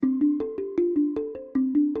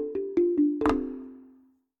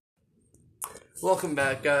Welcome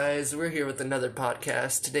back, guys. We're here with another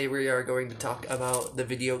podcast. Today we are going to talk about the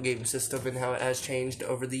video game system and how it has changed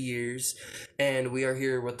over the years. And we are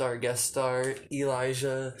here with our guest star,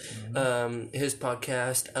 Elijah, his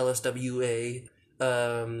podcast, LSWA.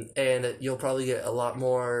 And you'll probably get a lot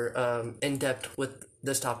more in-depth with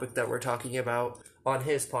this topic that we're talking about on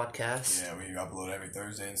his podcast. Yeah, we upload every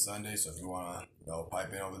Thursday and Sunday, so if you want to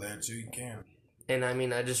pipe in over there too, you can. And I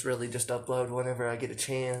mean, I just upload whenever I get a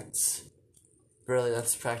chance. Really,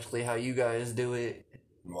 that's practically how you guys do it.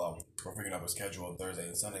 Well, we're picking up a schedule. Thursday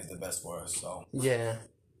and Sunday's the best for us, so. Yeah.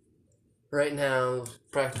 Right now,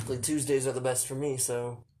 practically Tuesdays are the best for me,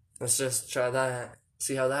 so let's just try that.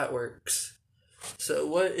 See how that works. So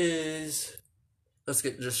let's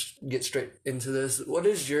get straight into this. What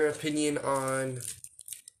is your opinion on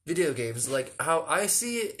video games? Like, how I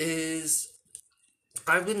see it is,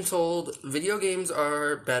 I've been told video games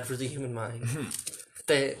are bad for the human mind.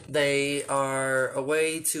 They are a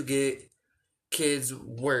way to get kids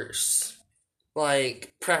worse.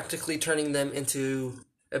 Like, practically turning them into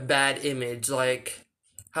a bad image. Like,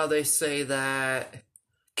 how they say that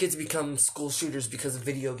kids become school shooters because of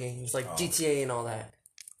video games, like GTA and all that.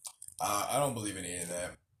 I don't believe in any of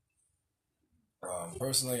that.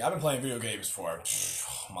 Personally, I've been playing video games for,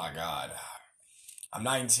 oh my god. I'm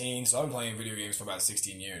 19, so I've been playing video games for about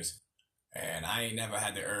 16 years. And I ain't never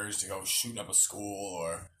had the urge to go shooting up a school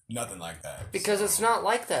or nothing like that. Because it's not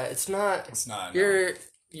like that. It's not. No.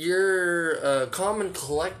 You're calm and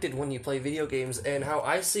collected when you play video games, and how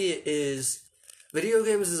I see it is, video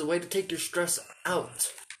games is a way to take your stress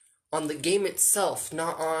out on the game itself,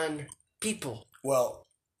 not on people. Well,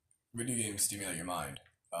 video games stimulate your mind.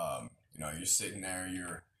 You're sitting there,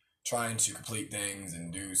 you're trying to complete things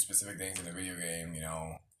and do specific things in the video game,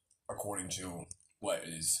 according to what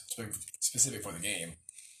is specific for the game.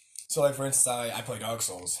 So, like, for instance, I play Dark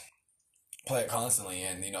Souls. Play it constantly,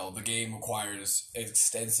 and, the game requires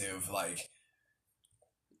extensive,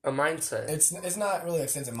 A mindset. It's not really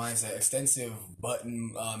extensive mindset, extensive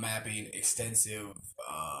button mapping, extensive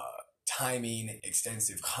timing,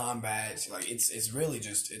 extensive combat. Like, it's really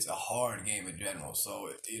just, it's a hard game in general. So,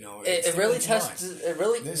 it really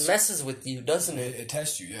messes with you, doesn't it? It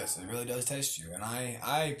tests you, yes. It really does test you. And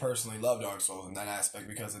I personally love Dark Souls in that aspect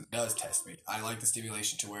because it does test me. I like the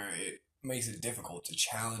stimulation to where it makes it difficult, to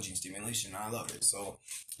challenging stimulation. I love it. So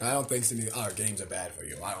I don't think games are bad for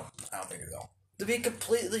you. I don't think so. To be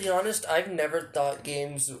completely honest, I've never thought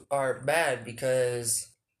games are bad because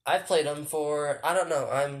I've played them for, I don't know,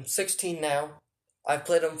 I'm 16 now. I've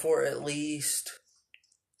played them for at least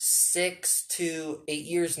 6 to 8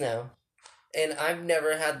 years now. And I've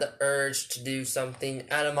never had the urge to do something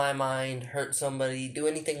out of my mind, hurt somebody, do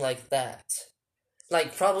anything like that.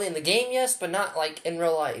 Like, probably in the game, yes, but not, like, in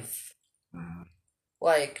real life.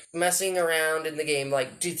 Like, messing around in the game,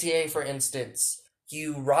 like GTA, for instance.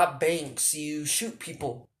 You rob banks, you shoot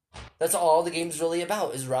people. That's all the game's really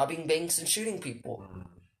about, is robbing banks and shooting people.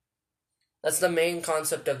 That's the main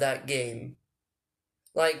concept of that game.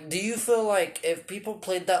 Like, do you feel like if people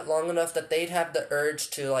played that long enough that they'd have the urge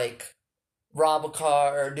to, like, rob a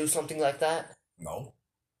car or do something like that? No.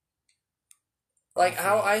 Like,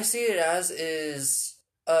 how I see it as is,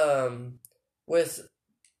 with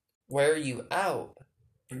wear you out.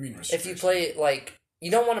 What do you mean If you play it, like, you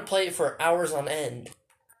don't want to play it for hours on end.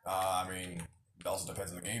 It also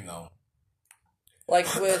depends on the game, though.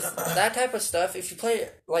 Like, with that type of stuff, if you play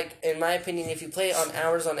it, like, in my opinion, if you play it on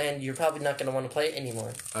hours on end, you're probably not going to want to play it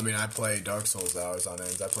anymore. I mean, I play Dark Souls hours on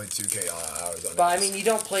end. I play 2K hours on end. But, I mean, you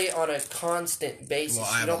don't play it on a constant basis.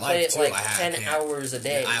 Well, you don't play it, like, 10 hours a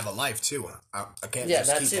day. I have a life, too. I can't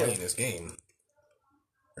just keep playing this game.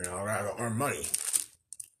 I gotta earn money.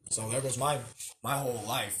 So there goes my whole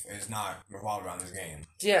life is not revolved around this game.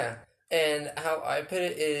 Yeah, and how I put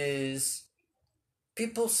it is,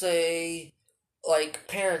 people say, like,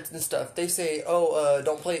 parents and stuff, they say,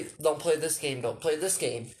 don't play this game, don't play this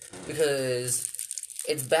game, because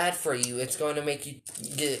it's bad for you, it's going to make you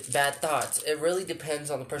get bad thoughts. It really depends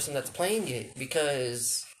on the person that's playing it,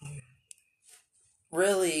 because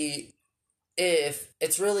really, if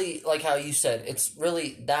it's really, like how you said, it's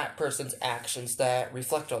really that person's actions that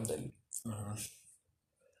reflect on them.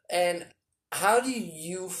 And how do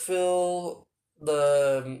you feel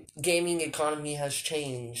the gaming economy has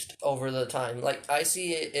changed over the time? Like, I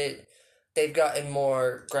see they've gotten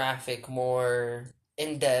more graphic, more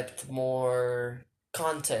in-depth, more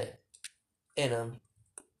content in them.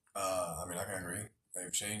 I can agree.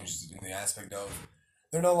 They've changed in the aspect of,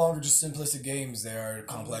 they're no longer just simplistic games, they are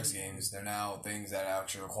complex games. They're now things that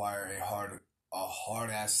actually require a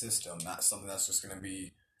hard-ass system, not something that's just going to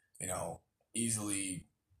be, easily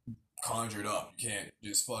conjured up. You can't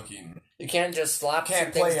just fucking. You can't just slap some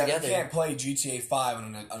Can't things play. You together. can't play GTA 5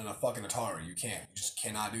 on a fucking Atari. You can't. You just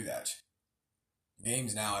cannot do that.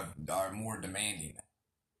 Games now are more demanding.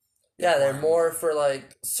 Yeah, they're more for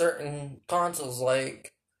like certain consoles,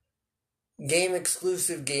 like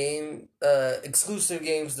exclusive games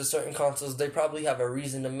to certain consoles. They probably have a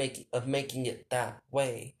reason of making it that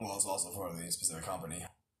way. Well, it's also for the specific company.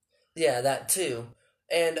 Yeah, that too.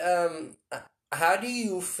 And how do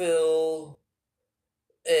you feel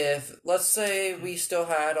if, let's say, we still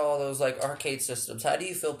had all those like arcade systems? How do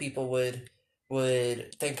you feel people would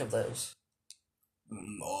think of those?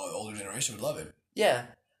 Older generation would love it. Yeah.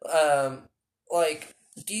 Like,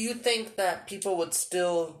 do you think that people would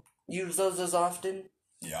still use those as often?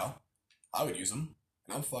 Yeah, I would use them.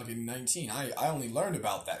 And I'm fucking 19. I only learned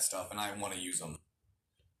about that stuff, and I want to use them.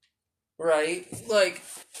 Right? Like,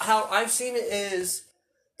 how I've seen it is,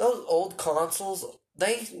 those old consoles,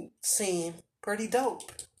 they seem pretty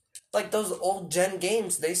dope. Like, those old gen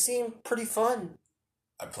games, they seem pretty fun.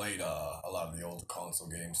 I played a lot of the old console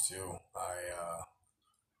games, too.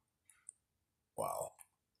 Wow.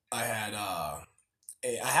 I had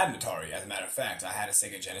an Atari, as a matter of fact. I had a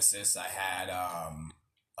Sega Genesis. I had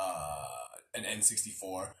an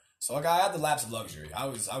N64. So like I had the laps of luxury. I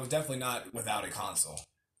was definitely not without a console.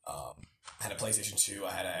 I had a PlayStation 2.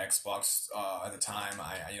 I had an Xbox at the time.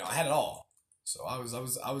 I had it all. So I was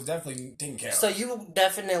definitely taken care of. So you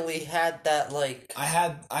definitely had that, like... I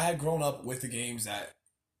had grown up with the games that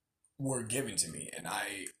were given to me, and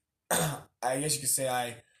I guess you could say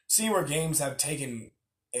I see where games have taken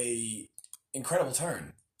a incredible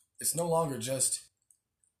turn. It's no longer just,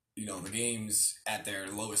 the games at their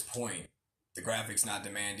lowest point. The graphics not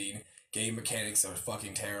demanding, game mechanics are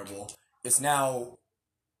fucking terrible. It's now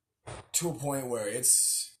to a point where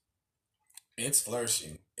it's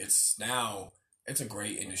flourishing. It's a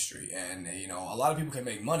great industry, and a lot of people can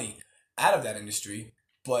make money out of that industry.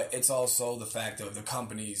 But it's also the fact of the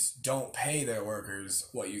companies don't pay their workers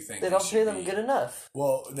what you think they don't pay them good enough.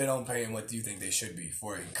 Well, they don't pay them what you think they should be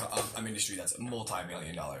for an industry that's a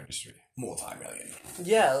multi-million-dollar industry. Multi-million.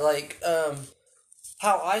 Yeah, like,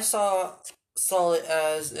 how I saw it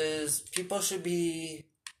as is people should be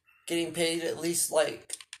getting paid at least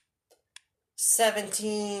like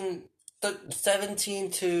 17 to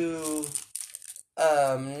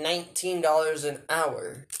 $19 an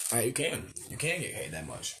hour. You can get paid that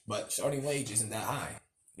much, but starting wage isn't that high.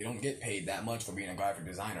 You don't get paid that much for being a graphic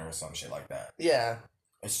designer or some shit like that. Yeah,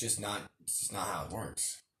 it's just not how it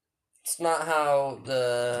works. It's not how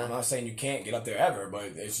I'm not saying you can't get up there ever, but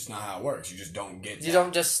it's just not how it works. You just don't get. You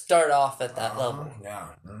don't just start off at that level. Yeah.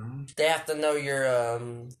 Mm-hmm. They have to know your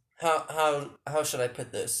how should I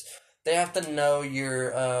put this? They have to know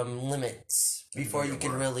your limits before you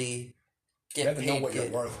can really get paid. You have to know what you're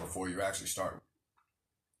worth before you actually start.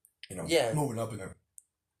 Moving up in the.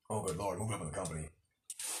 Oh good lord, moving up in the company.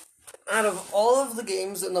 Out of all of the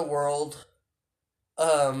games in the world,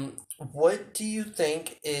 what do you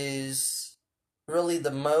think is really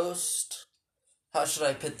the most, how should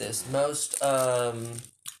I put this, most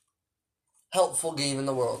helpful game in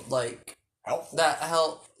the world? Like,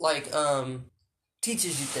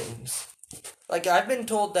 teaches you things. Like, I've been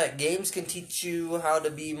told that games can teach you how to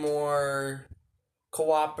be more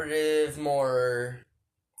cooperative, more,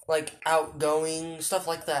 like, outgoing, stuff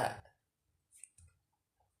like that.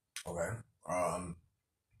 Okay.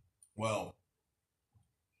 Well,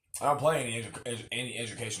 I don't play any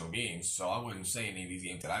educational games, so I wouldn't say any of these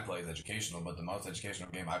games that I play is educational, but the most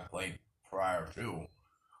educational game I played prior to,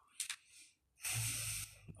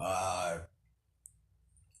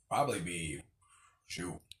 probably be,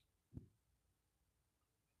 shoot.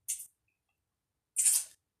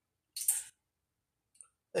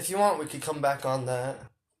 If you want, we could come back on that.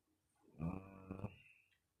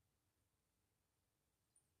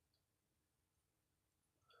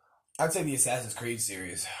 I'd say the Assassin's Creed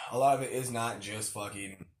series. A lot of it is not just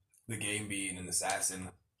fucking the game being an assassin.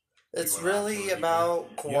 It's really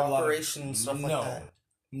about cooperation and stuff like that.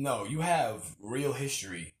 No, you have real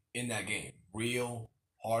history in that game. Real,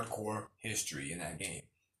 hardcore history in that game.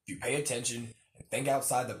 If you pay attention and think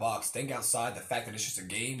outside the box, think outside the fact that it's just a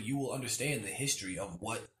game, you will understand the history of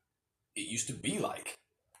what it used to be like.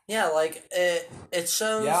 Yeah, like, it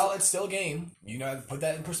shows... Yeah, it's still a game. You have to put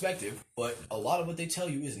that in perspective. But a lot of what they tell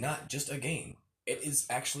you is not just a game. It is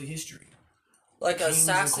actually history. Like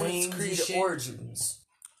Assassin's Creed Origins.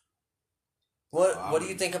 What do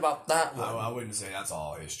you think about that one? I wouldn't say that's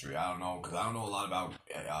all history. I don't know, because I don't know a lot about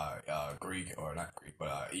Greek, or not Greek,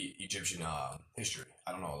 but Egyptian history.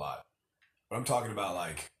 I don't know a lot. But I'm talking about,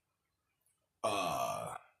 like,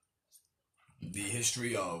 the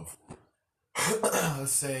history of,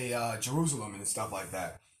 let's say, Jerusalem and stuff like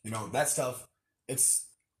that. You know, that stuff, it's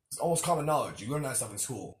almost common knowledge. You learn that stuff in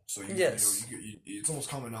school. So, Yes. it's almost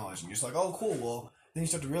common knowledge. And you're just like, oh, cool, well, then you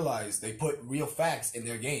start to realize they put real facts in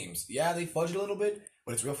their games. Yeah, they fudge it a little bit,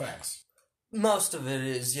 but it's real facts. Most of it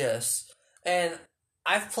is, yes. And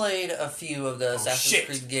I've played a few of the Assassin's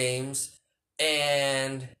Creed games,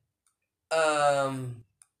 and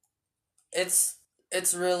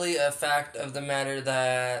it's really a fact of the matter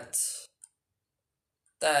that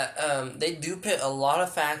they do put a lot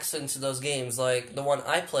of facts into those games. Like the one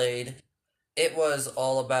I played, it was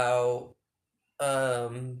all about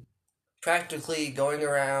practically going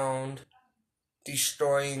around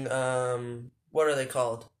destroying what are they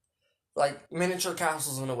called? Like miniature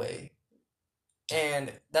castles in a way.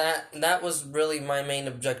 And that was really my main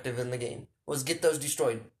objective in the game, was get those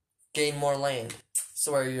destroyed, gain more land,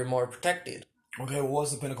 so where you're more protected. Okay, well,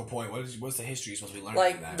 what's the pinnacle point? What's the history you're supposed to be learning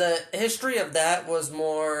Like from that? the history of that was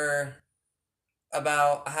more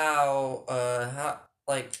about how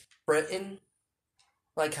like Britain,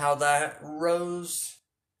 like how that rose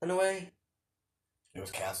in a way. There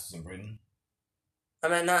was castles in Britain. I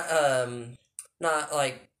mean not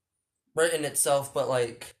like Britain itself, but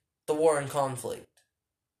like the war and conflict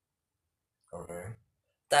Okay.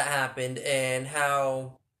 that happened and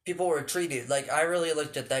how people were treated. Like I really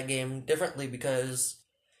looked at that game differently because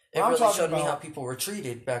it Well, I'm really talking showed me how about- people were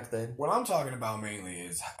treated back then. What I'm talking about mainly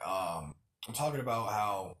is, I'm talking about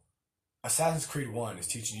how Assassin's Creed 1 is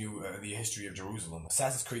teaching you the history of Jerusalem.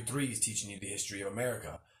 Assassin's Creed 3 is teaching you the history of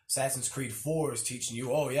America. Assassin's Creed 4 is teaching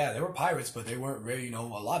you, oh yeah, there were pirates, but they weren't really, a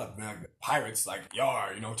lot of pirates, like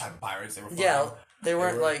Yar, type of pirates. They were fine. Yeah, they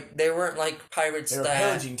weren't were- like pirates They were that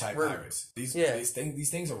pillaging type were- pirates. These yeah. these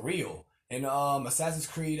things are real. And Assassin's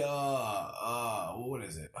Creed, what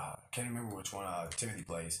is it? I can't remember which one Timothy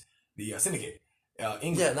plays. The Syndicate.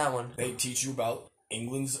 England. Yeah, that one. They teach you about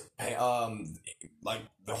England's like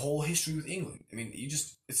the whole history with England. I mean,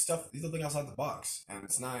 it's stuff you think outside the box, and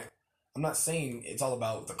it's not. I'm not saying it's all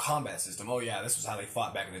about the combat system. Oh yeah, this was how they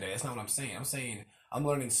fought back in the day. That's not what I'm saying. I'm saying I'm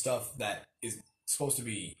learning stuff that is supposed to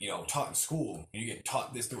be taught in school, and you get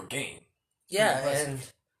taught this through a game. Yeah, impressive. and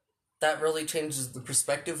that really changes the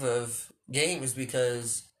perspective of games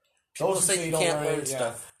because people Those who say you don't can't learn learn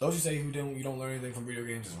stuff. Those who say you don't learn anything from video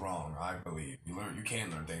games is wrong. I believe you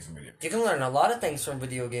can learn things from video games. You can learn a lot of things from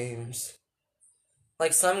video games.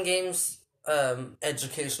 Like some games,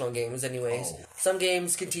 educational games anyways. Oh. Some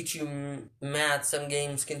games can teach you math, some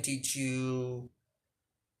games can teach you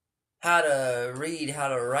how to read, how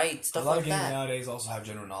to write, stuff A lot like of games that. nowadays also have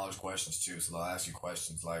general knowledge questions too, so they'll ask you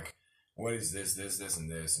questions like, "What is this, and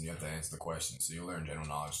this?" and you have to answer the question. So you learn general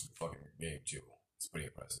knowledge through the fucking game too. It's pretty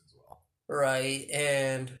impressive as well. Right,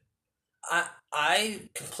 and I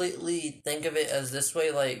completely think of it as this way,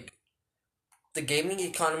 like the gaming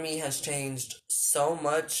economy has changed so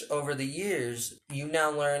much over the years. You now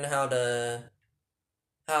learn how to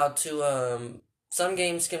some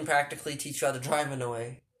games can practically teach you how to drive in a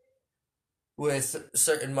way with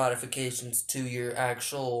certain modifications to your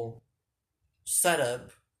actual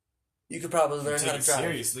setup. You could probably If you learn how take to it drive.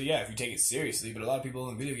 seriously, yeah. If you take it seriously, but a lot of people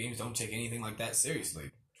in video games don't take anything like that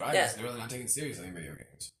seriously. Driving Yeah. is really not taken seriously in video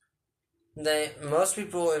games. Most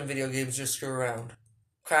people in video games just screw around,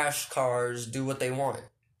 crash cars, do what they want.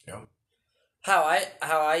 Yep. How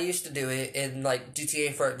I used to do it in like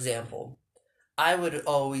GTA, for example, I would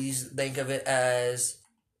always think of it as,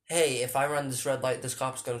 hey, if I run this red light, this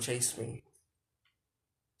cop's gonna chase me.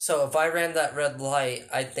 So if I ran that red light,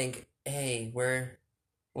 I'd think, hey,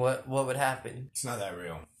 what would happen? It's not that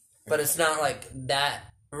real. But it's not like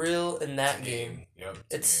that real in that It's a game. Yep.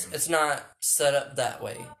 It's a game. it's not set up that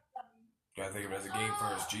way. You gotta think of it as a game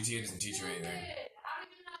first. GTA doesn't teach you anything.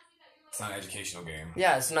 It's not an educational game.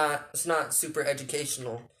 Yeah, it's not super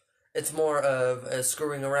educational. It's more of a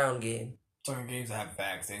screwing around game. Talking games that have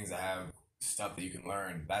facts, things that have stuff that you can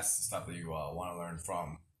learn. That's the stuff that you want to learn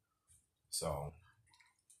from. So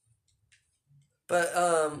But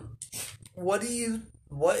what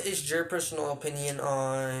is your personal opinion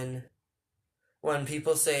on when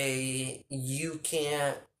people say you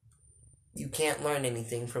can't learn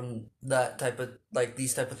anything from that type of like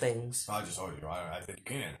these type of things? I just told you. I think you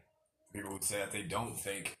can. People would say that they don't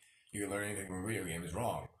think you can learn anything from a video game is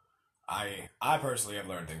wrong. I personally have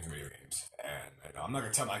learned things from video games, and I'm not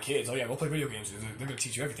gonna tell my kids, oh yeah, go play video games. They're gonna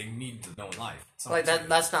teach you everything you need to know in life. It's not Like true. that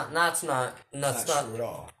that's not true at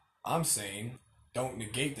all. I'm saying don't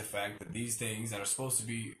negate the fact that these things that are supposed to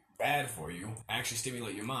be bad for you actually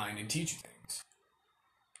stimulate your mind and teach you things.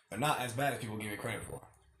 They're not as bad as people give it credit for.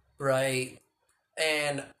 right.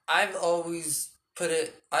 And I've always put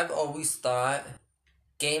it. I've always thought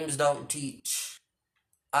games don't teach.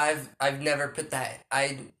 I've never put that.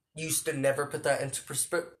 I used to never put that into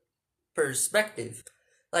perspective.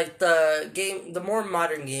 Like the more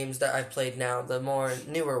modern games that I've played now, the more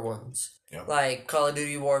newer ones, Yep. like Call of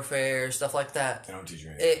Duty Warfare, stuff like that. They don't teach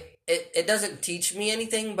you anything. It doesn't teach me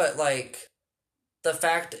anything, but like the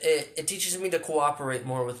fact it teaches me to cooperate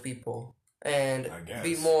more with people and I guess.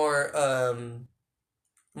 be more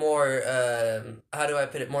how do I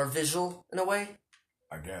put it, more visual in a way,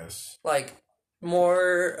 I guess. like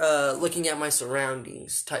more looking at my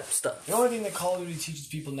surroundings type stuff. The only thing that Call of Duty teaches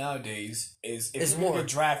people nowadays is if Is you're going to war.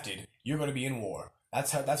 get drafted, you're going to be in war.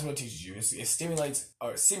 That's what it teaches you. It stimulates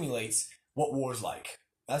or simulates what war's like.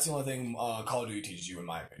 That's the only thing Call of Duty teaches you, in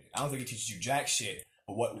my opinion. I don't think it teaches you jack shit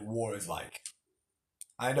but what war is like.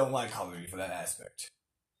 I don't like Call of Duty for that aspect.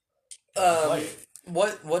 Play it.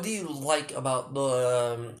 What do you like about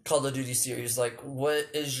the Call of Duty series? Like, what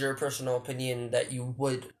is your personal opinion that you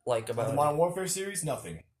would like about The it? Modern Warfare series,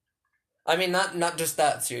 nothing. I mean, not just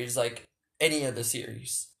that series, like any of the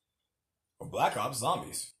series. For Black Ops,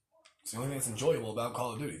 zombies. It's the only thing that's enjoyable about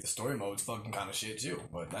Call of Duty. The story mode's fucking kind of shit too,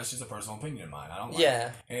 but that's just a personal opinion of mine. I don't like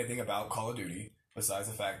Yeah. anything about Call of Duty besides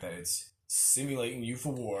the fact that it's simulating you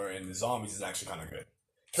for war, and the zombies is actually kind of good.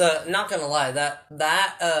 Not gonna lie,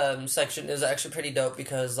 that section is actually pretty dope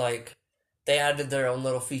because like they added their own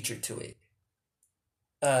little feature to it.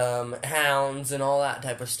 Hounds and all that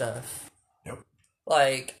type of stuff. Yep.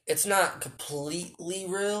 Like, it's not completely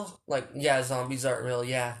real. Like, yeah, zombies aren't real,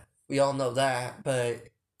 yeah. We all know that, but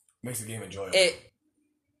Makes the game enjoyable.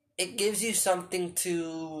 it gives you something to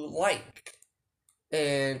like.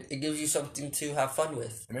 And it gives you something to have fun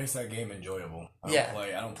with. It makes that game enjoyable. I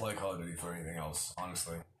don't play Call of Duty for anything else,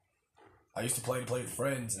 honestly. I used to play with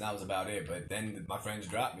friends, and that was about it. But then my friends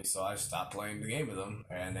dropped me, so I stopped playing the game with them,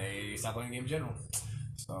 and they stopped playing the game in general.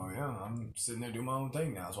 So yeah, I'm sitting there doing my own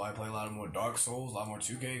thing now. That's why I play a lot more Dark Souls, a lot more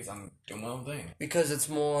 2K, because I'm doing my own thing. Because it's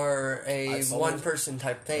more a one-person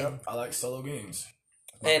type thing. Yep, I like solo games.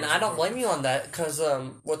 And I don't blame you on that, because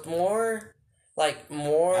with more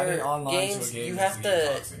games, you have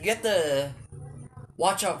to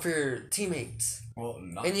watch out for your teammates. Well,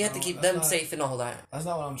 And you have to keep them safe and all that. That's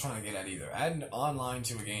not what I'm trying to get at either. Adding online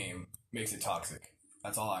to a game makes it toxic.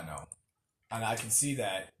 That's all I know. And I can see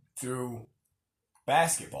that through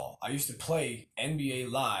basketball. I used to play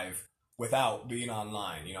NBA Live without being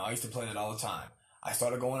online. You know, I used to play that all the time. I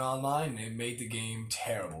started going online and it made the game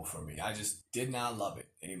terrible for me. I just did not love it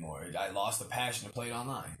anymore. I lost the passion to play it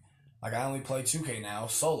online. Like, I only play 2K now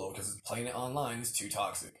solo because playing it online is too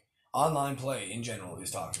toxic. Online play in general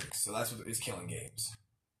is toxic, so that's what is killing games.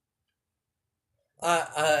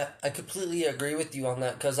 I completely agree with you on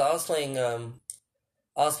that, because I was playing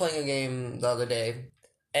a game the other day,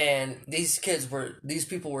 and these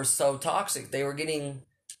people were so toxic. They were getting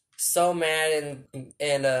so mad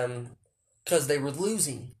and because they were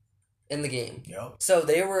losing in the game. Yep. So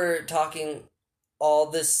they were talking all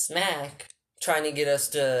this smack, trying to get us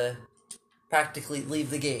to practically leave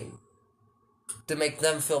the game, to make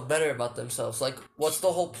them feel better about themselves. Like, what's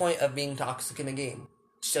the whole point of being toxic in a game?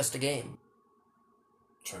 It's just a game.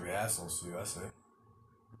 Try to be assholes too, I say.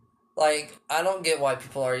 Like, I don't get why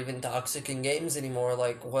people are even toxic in games anymore.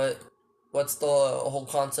 Like, what's the whole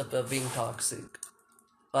concept of being toxic?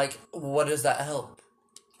 Like, what does that help?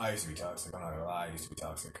 I used to be toxic. I'm not gonna lie, I used to be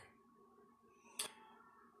toxic.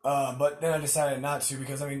 But then I decided not to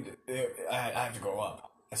because, I mean, I have to grow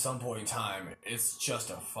up. At some point in time, it's just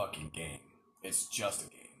a fucking game. It's just a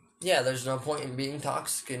game. Yeah, there's no point in being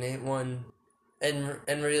toxic in it when, in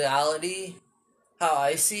reality, how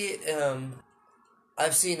I see it,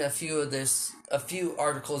 I've seen a few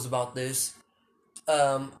articles about this,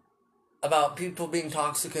 about people being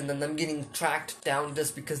toxic and then them getting tracked down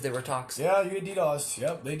just because they were toxic. Yeah, you get DDoS.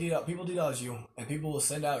 Yep, people DDoS you, and people will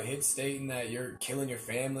send out hits stating that you're killing your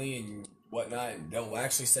family and whatnot, and they'll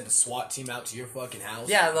actually send a SWAT team out to your fucking house.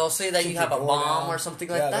 Yeah, they'll say that you have a bomb or something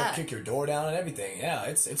like that. Yeah, they'll kick your door down and everything. Yeah,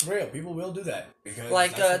 it's real. People will do that because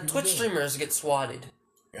like Twitch streamers get swatted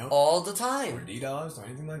all the time, or DDoS or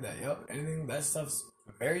anything like that. Yep, anything that stuff's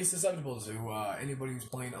very susceptible to anybody who's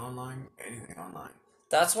playing online, anything online.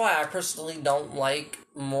 That's why I personally don't like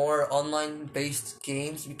more online-based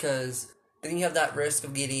games, because then you have that risk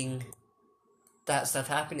of getting that stuff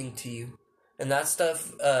happening to you. And that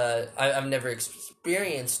stuff, I've never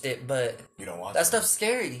experienced it, but you don't want that to. stuff's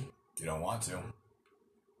scary. You don't want to.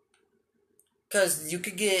 Because you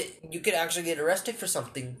could actually get arrested for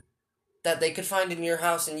something that they could find in your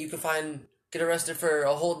house, and you could get arrested for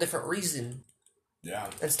a whole different reason. Yeah.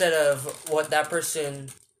 Instead of what that person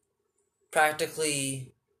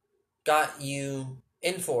practically got you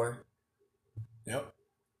in for, Yep.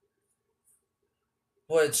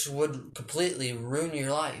 which would completely ruin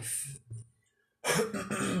your life.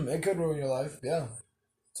 It could ruin your life. Yeah.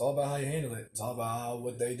 It's all about how you handle it. It's all about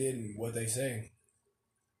what they did and what they say.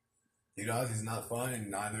 Euthanasia is not fun,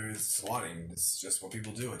 and neither is swatting. It's just what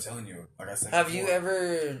people do. I'm telling you. Like I said Have before, you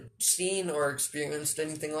ever seen or experienced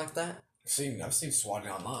anything like that? I've seen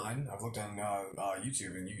swatting online. I've looked on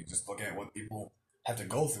YouTube, and you can just look at what people have to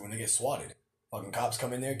go through when they get swatted. Fucking cops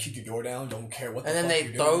come in there, kick your door down, don't care what the And then fuck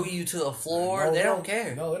they you're throw doing. you to the floor. No, They don't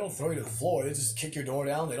care. No, they don't throw you to the floor. They just kick your door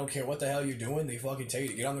down. They don't care what the hell you're doing. They fucking tell you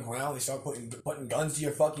to get on the ground. They start putting guns to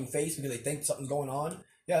your fucking face because they think something's going on.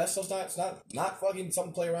 Yeah, that's just not fucking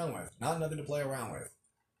something to play around with. Not nothing to play around with.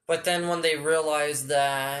 But then when they realize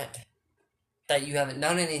that you haven't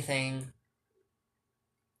done anything,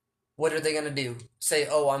 what are they gonna do? Say,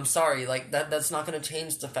 "Oh, I'm sorry." Like that's not gonna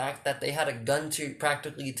change the fact that they had a gun to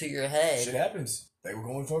practically to your head. Shit happens. They were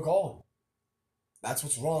going for a call. That's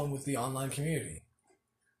what's wrong with the online community.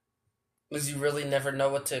 Because you really never know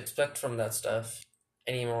what to expect from that stuff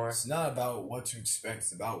anymore. It's not about what to expect.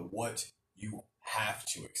 It's about what you have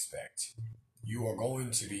to expect. You are going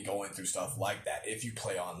to be going through stuff like that if you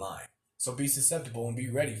play online. So be susceptible and be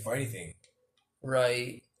ready for anything.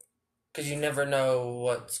 Right. Because you never know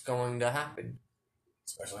what's going to happen.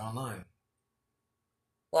 Especially online.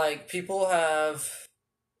 Like, people have...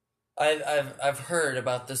 I've heard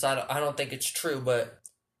about this. I don't think it's true, but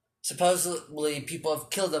supposedly people have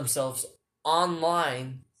killed themselves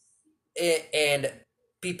online, and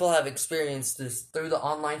people have experienced this through the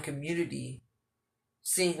online community,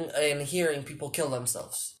 seeing and hearing people kill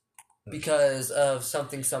themselves because of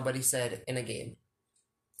something somebody said in a game.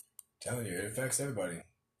 I'm telling you, it affects everybody.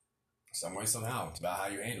 Some way, somehow. It's about how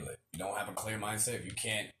you handle it. You don't have a clear mindset. If you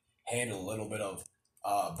can't handle a little bit of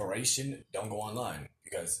aberration, don't go online.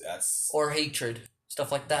 Because that's... Or hatred.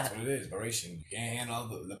 Stuff like that. That's what it is, aberration. You can't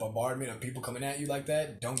handle the bombardment of people coming at you like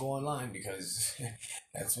that, don't go online, because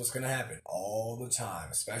that's what's going to happen all the time.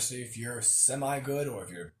 Especially if you're semi-good or if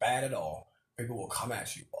you're bad at all. People will come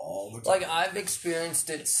at you all the time. Like, I've experienced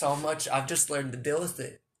it so much, I've just learned to deal with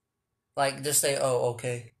it. Like, just say, "Oh,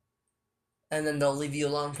 okay." And then they'll leave you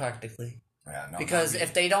alone practically. Yeah, no, because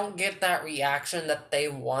if they don't get that reaction that they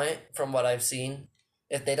want, from what I've seen,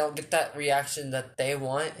 if they don't get that reaction that they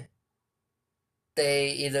want,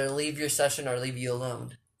 they either leave your session or leave you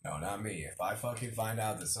alone. No, not me. If I fucking find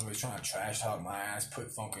out that somebody's trying to trash talk my ass,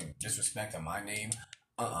 put fucking disrespect on my name,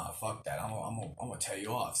 fuck that. I'm gonna tell you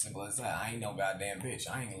off. Simple as that. I ain't no goddamn bitch.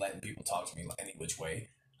 I ain't letting people talk to me any which way.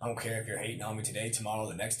 I don't care if you're hating on me today, tomorrow,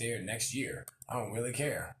 the next day, or next year. I don't really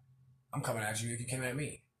care. I'm coming at you if you came at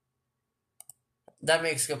me. That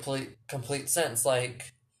makes complete sense.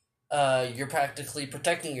 Like, you're practically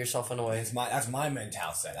protecting yourself in a way. That's my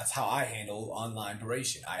mental set. That's how I handle online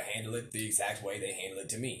duration. I handle it the exact way they handle it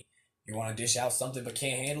to me. You want to dish out something but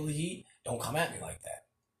can't handle the heat? Don't come at me like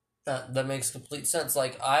that. That makes complete sense.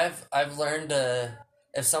 Like, I've learned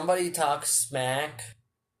if somebody talks smack,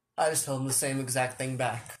 I just tell them the same exact thing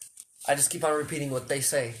back. I just keep on repeating what they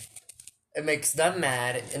say. It makes them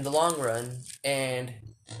mad in the long run, and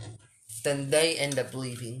then they end up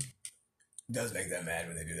leaving. It does make them mad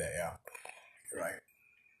when they do that, yeah. You're right.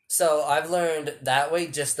 So I've learned that way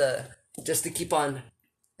just to keep on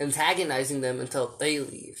antagonizing them until they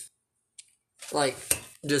leave. Like,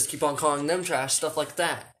 just keep on calling them trash, stuff like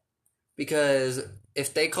that. Because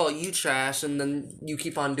if they call you trash and then you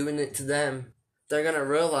keep on doing it to them, they're gonna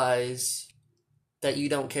realize that you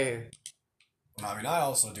don't care. I mean, I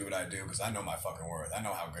also do what I do because I know my fucking worth. I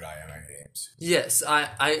know how good I am at games. Yes,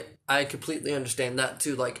 I completely understand that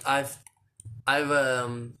too. Like, I've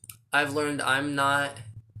learned I'm not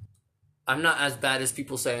as bad as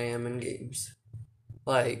people say I am in games.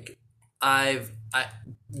 Like,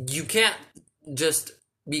 you can't just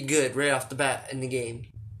be good right off the bat in the game.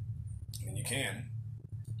 I mean, you can.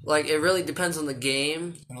 Like, it really depends on the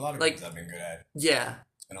game. There's been a lot of like, games I've been good at. Yeah.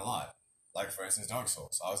 It's been a lot. Like, for instance, Dark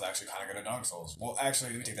Souls. I was actually kind of good at Dark Souls. Well,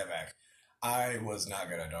 actually, let me take that back. I was not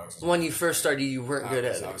good at Dark Souls. When you first started, you weren't good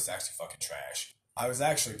at it. I was actually fucking trash. I was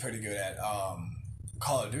actually pretty good at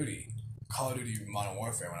Call of Duty. Call of Duty Modern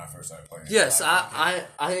Warfare when I first started playing it. Yes, I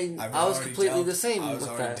was completely the same I was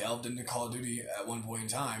with already that. delved into Call of Duty at one point in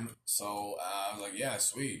time, so I was like, yeah,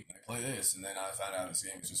 sweet, let me play this. And then I found out this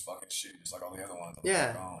game is just fucking shit, just like all the other ones. Yeah.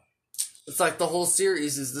 Like, oh. It's like the whole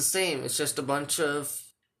series is the same. It's just a bunch of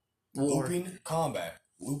war. Looping combat.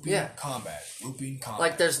 Looping combat. Looping combat.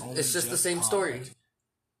 Like, it's just the same combat. story.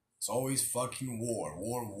 It's always fucking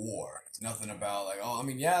war. It's nothing about, like, oh, I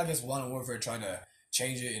mean, yeah, I guess Modern Warfare tried to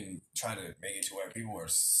change it and try to make it to where people were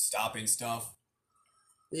stopping stuff.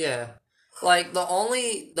 Yeah. Like the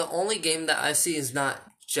only game that I see is not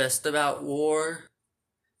just about war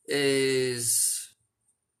is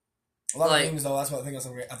A lot of like games, though, that's what I think.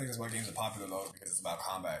 I think that's why games are popular, though, because it's about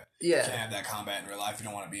combat. You yeah, can't have that combat in real life. You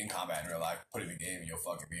don't want to be in combat in real life. Put it in a game, and you'll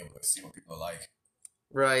fucking be able to see what people are like.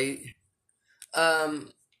 right. Um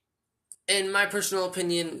in my personal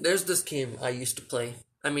opinion, there's this game I used to play.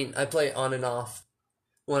 I mean, I play on and off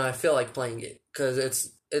when I feel like playing it cuz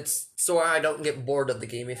it's so I don't get bored of the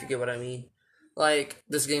game if you get what I mean. Like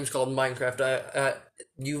this game's called Minecraft.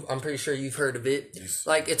 I'm pretty sure you've heard of it. Yes.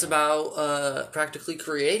 Like it's about practically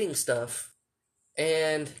creating stuff.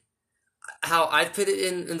 And how I put it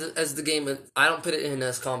as the game, I don't put it in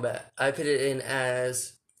as combat. I put it in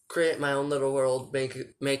as create my own little world, make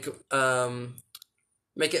it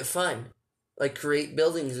fun, like create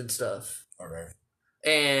buildings and stuff. Okay.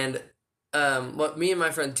 And what me and my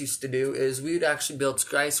friends used to do is we would actually build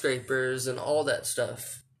skyscrapers and all that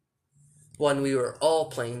stuff when we were all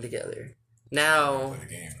playing together. Now, Play the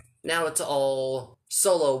game. now it's all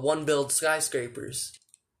solo, one build skyscrapers,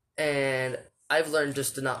 and I've learned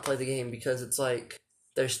just to not play the game because it's like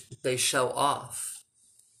they show off.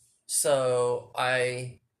 So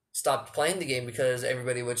I stopped playing the game because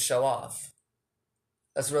everybody would show off.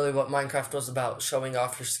 That's really what Minecraft was about, showing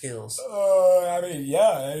off your skills. I mean,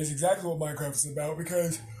 yeah, that is exactly what Minecraft is about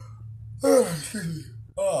because, excuse me.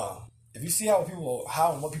 If you see how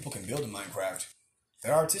and what people can build in Minecraft,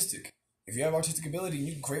 they're artistic. If you have artistic ability and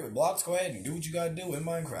you can create with blocks, go ahead and do what you gotta do in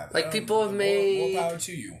Minecraft. Like people have made more power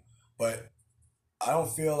to you, but I don't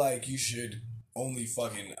feel like you should only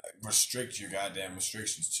fucking restrict your goddamn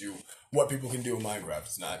restrictions to what people can do in Minecraft.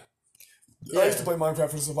 It's not. I used to play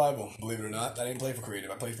Minecraft for survival. Believe it or not, I didn't play for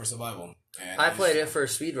creative. I played for survival. And I played it for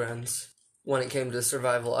speedruns when it came to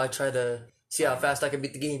survival. I tried to see how fast I could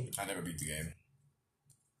beat the game. I never beat the game.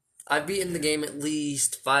 I've beaten the game at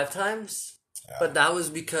least 5 times, Yeah. but that was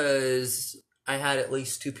because I had at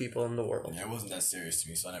least 2 people in the world. Yeah, it wasn't that serious to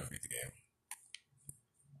me, so I never beat the game.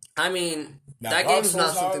 I mean, Now, that Dark game's not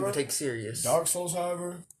Souls, something however, to take serious. Dark Souls,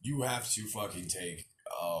 however, you have to fucking take.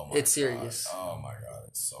 Oh my. It's serious. God. Oh my god,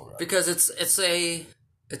 it's so good. Because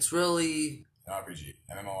it's really An RPG,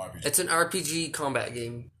 MMORPG. it's an RPG combat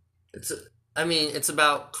game. It's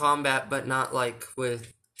about combat, but not like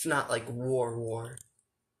it's not like war.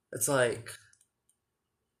 It's like,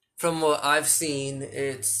 from what I've seen,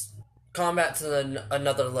 it's combat to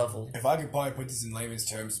another level. If I could probably put this in layman's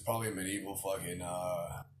terms, it's probably a medieval fucking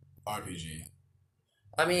RPG.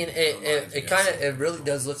 I mean, it really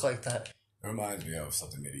does look like that. It reminds me of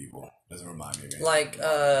something medieval. Doesn't remind me of anything. Like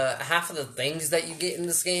half of the things that you get in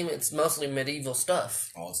this game, it's mostly medieval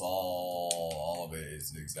stuff. Well, it's all of it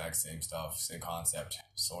is the exact same stuff, same concept,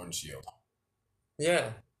 sword and shield. Yeah,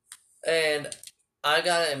 and I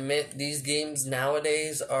gotta admit, these games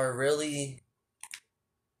nowadays are really,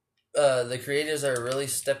 the creators are really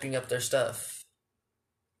stepping up their stuff.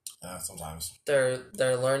 Sometimes. They're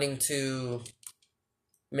learning to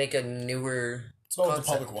make a newer It's not what the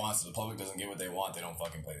concept. public wants. If the public doesn't get what they want, they don't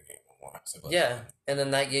fucking play the game anymore. Simple as Yeah, that. and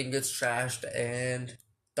then that game gets trashed and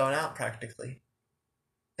thrown out practically.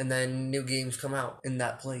 And then new games come out in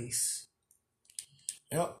that place.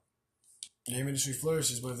 Yep. Game industry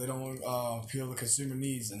flourishes, but if they don't appeal to consumer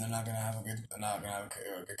needs, then they're not gonna have a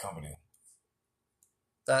good company.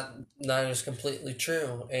 That is completely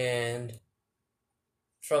true. And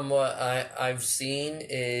from what I've seen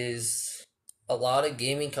is a lot of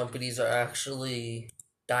gaming companies are actually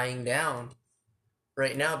dying down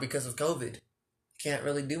right now because of COVID. Can't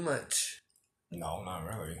really do much. No, not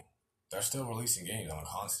really. They're still releasing games on a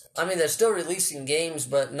constant. I mean, they're still releasing games,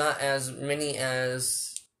 but not as many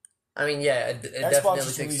as. I mean, yeah, it Xbox definitely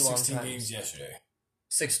just takes released a long 16 time. games yesterday.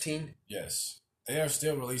 16? Yes. They are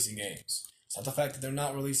still releasing games. It's not the fact that they're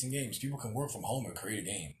not releasing games. People can work from home and create a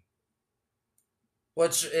game.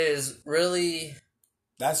 Which is really.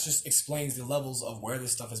 That just explains the levels of where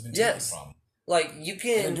this stuff has been Yes. taken from. Like, you They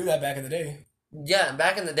didn't can. do that back in the day. Yeah,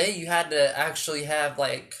 back in the day, you had to actually have,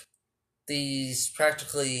 like, these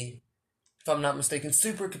practically, if I'm not mistaken,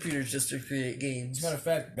 supercomputers just to create As games. a matter of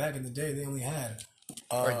fact, back in the day, they only had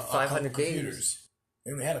Like a 500 couple games. computers.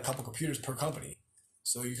 They only had a couple computers per company.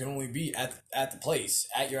 So you can only be at the place,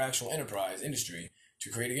 at your actual enterprise industry, to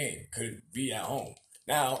create a game. Couldn't be at home.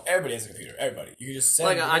 Now, everybody has a computer. Everybody. You can just send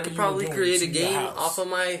Like, I whatever could you probably were doing create a to your game house. off of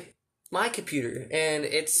my computer, and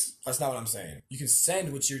it's. That's not what I'm saying. You can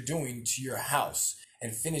send what you're doing to your house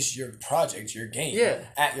and finish your project, your game,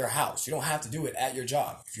 Yeah. at your house. You don't have to do it at your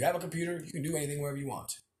job. If you have a computer, you can do anything wherever you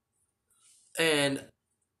want. And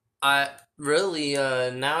I really,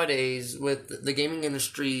 nowadays, with the gaming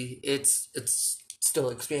industry, it's still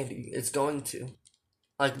expanding. It's going to.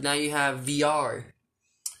 Like now you have VR.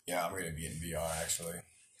 Yeah, I'm gonna be in VR actually.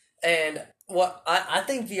 And what I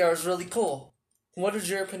think VR is really cool. What is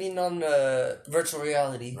your opinion on virtual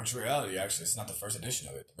reality? Virtual reality, actually, it's not the first edition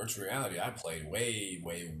of it. The virtual reality I played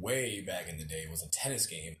way back in the day was a tennis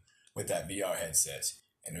game with that VR headset,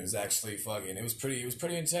 and it was actually fucking. It was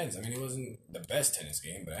pretty intense. I mean, it wasn't the best tennis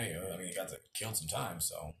game, but hey, I mean, it got to kill some time.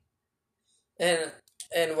 So,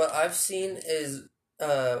 And what I've seen is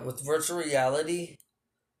with virtual reality,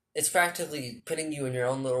 it's practically putting you in your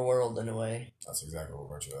own little world in a way. that's exactly what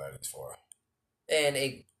virtual reality is for. And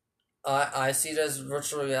I see it as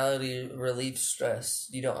virtual reality relieves stress.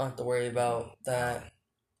 You don't have to worry about that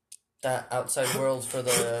outside world for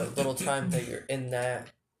the little time that you're in that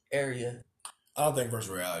area. I don't think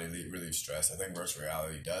virtual reality relieves stress. I think virtual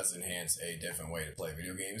reality does enhance a different way to play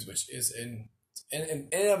video games, which is in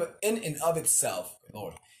and of itself,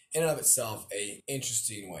 Lord, in and of itself, a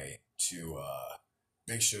interesting way to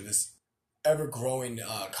make sure this ever growing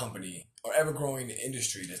company or ever growing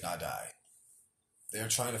industry does not die. They're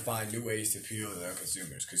trying to find new ways to appeal to their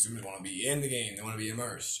consumers. Consumers want to be in the game; they want to be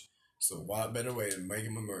immersed. So, what better way to make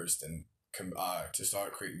them immersed than to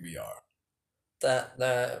start creating VR?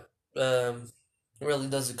 That really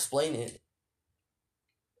does explain it.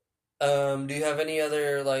 Do you have any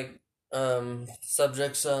other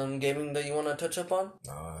subjects on gaming that you want to touch up on?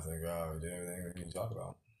 No, I think we did everything we need to talk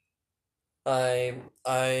about.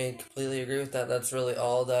 I completely agree with that. That's really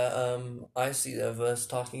all that I see of us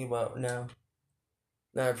talking about now.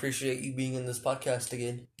 And I appreciate you being in this podcast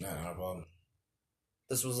again. Yeah, no problem.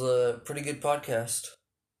 This was a pretty good podcast.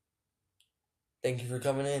 Thank you for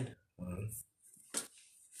coming in. Mm-hmm.